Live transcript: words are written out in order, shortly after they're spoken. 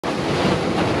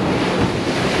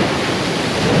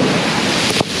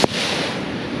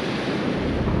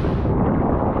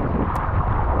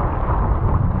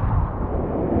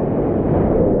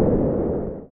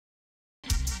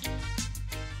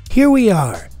Here we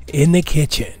are in the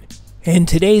kitchen, and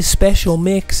today's special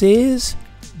mix is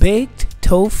baked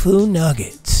tofu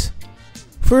nuggets.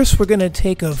 First, we're going to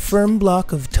take a firm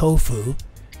block of tofu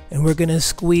and we're going to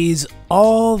squeeze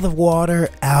all the water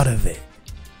out of it.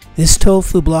 This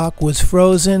tofu block was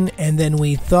frozen and then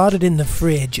we thawed it in the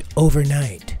fridge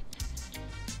overnight.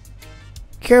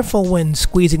 Careful when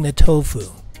squeezing the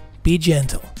tofu. Be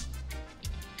gentle.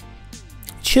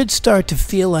 It should start to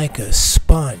feel like a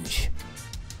sponge.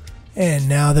 And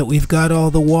now that we've got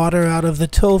all the water out of the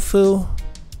tofu,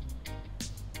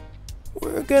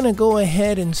 we're going to go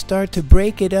ahead and start to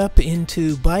break it up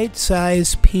into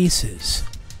bite-sized pieces.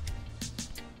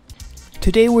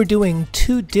 Today we're doing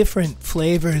two different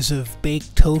flavors of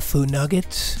baked tofu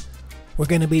nuggets. We're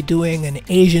going to be doing an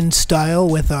Asian style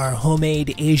with our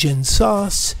homemade Asian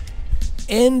sauce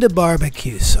and a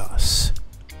barbecue sauce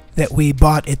that we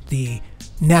bought at the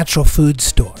natural food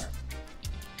store.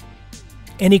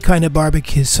 Any kind of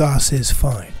barbecue sauce is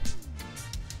fine.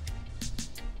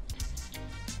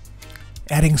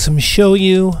 Adding some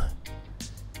shoyu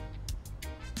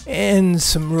and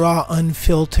some raw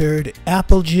unfiltered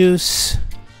apple juice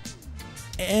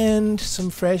and some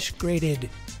fresh grated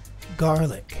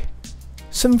garlic,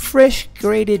 some fresh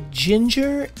grated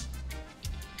ginger,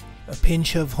 a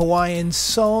pinch of Hawaiian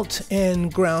salt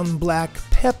and ground black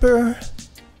pepper,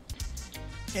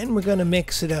 and we're going to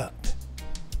mix it up.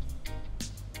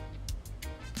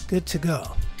 Good to go.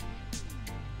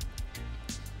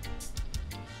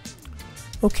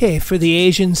 Okay, for the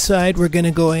Asian side, we're going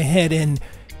to go ahead and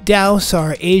douse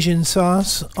our Asian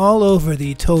sauce all over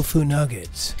the tofu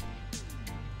nuggets.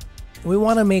 We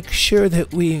want to make sure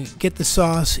that we get the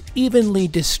sauce evenly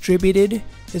distributed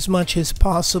as much as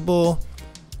possible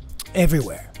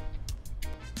everywhere.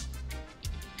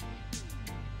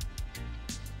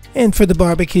 And for the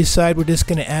barbecue side, we're just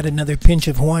going to add another pinch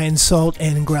of Hawaiian salt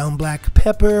and ground black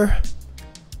pepper.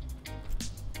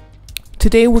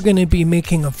 Today we're going to be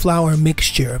making a flour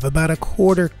mixture of about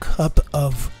 1/4 cup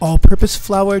of all-purpose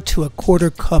flour to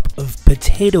 1/4 cup of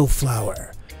potato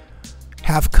flour,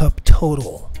 1/2 cup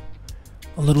total,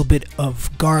 a little bit of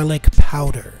garlic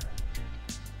powder.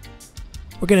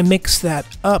 We're going to mix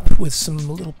that up with some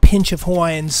little pinch of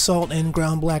Hawaiian salt and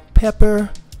ground black pepper.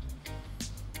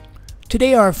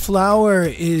 Today our flour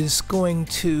is going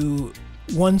to,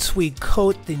 once we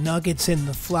coat the nuggets in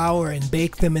the flour and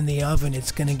bake them in the oven,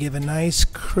 it's going to give a nice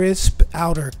crisp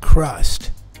outer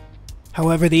crust.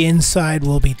 However, the inside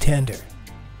will be tender.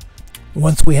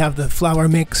 Once we have the flour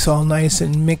mix all nice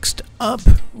and mixed up,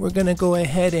 we're going to go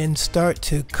ahead and start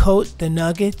to coat the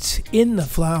nuggets in the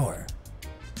flour,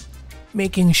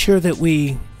 making sure that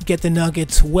we get the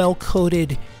nuggets well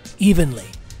coated evenly.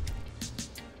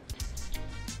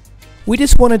 We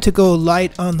just wanted to go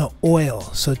light on the oil,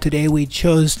 so today we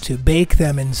chose to bake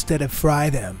them instead of fry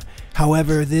them.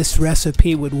 However, this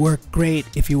recipe would work great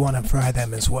if you want to fry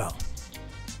them as well.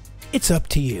 It's up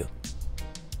to you.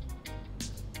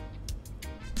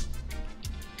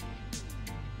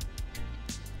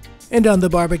 And on the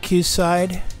barbecue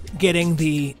side, getting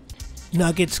the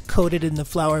nuggets coated in the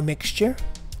flour mixture,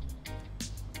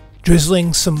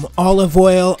 drizzling some olive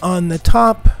oil on the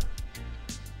top,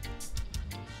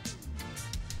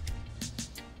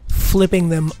 flipping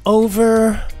them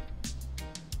over,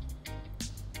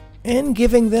 and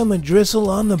giving them a drizzle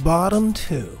on the bottom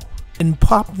too. And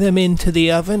pop them into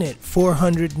the oven at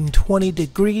 420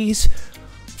 degrees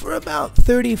for about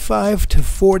 35 to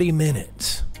 40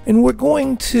 minutes. And we're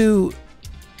going to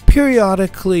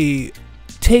periodically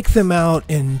take them out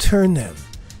and turn them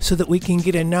so that we can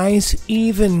get a nice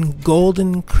even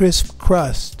golden crisp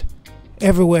crust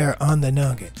everywhere on the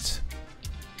nuggets.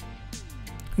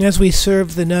 And as we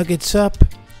serve the nuggets up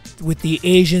with the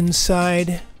Asian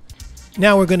side,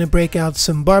 now we're going to break out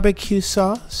some barbecue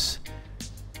sauce.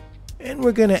 And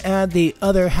we're going to add the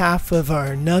other half of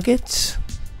our nuggets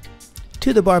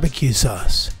to the barbecue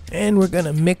sauce. And we're going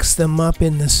to mix them up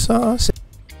in the sauce.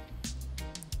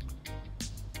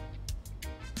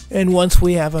 And once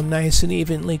we have them nice and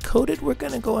evenly coated, we're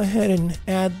going to go ahead and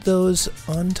add those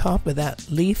on top of that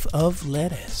leaf of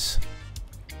lettuce.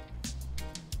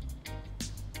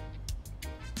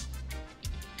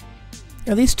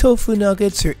 Now these tofu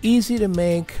nuggets are easy to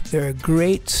make, they're a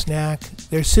great snack,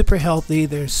 they're super healthy,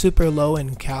 they're super low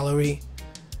in calorie.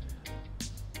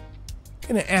 I'm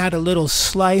going to add a little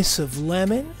slice of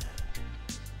lemon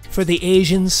for the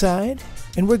Asian side,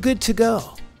 and we're good to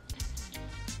go.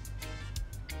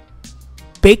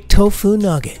 Baked tofu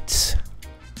nuggets.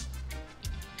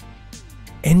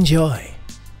 Enjoy.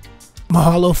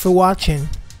 Mahalo for watching.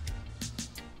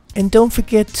 And don't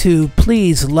forget to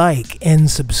please like and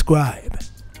subscribe.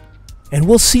 and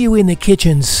we'll see you in the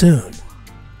kitchen soon.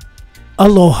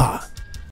 Aloha.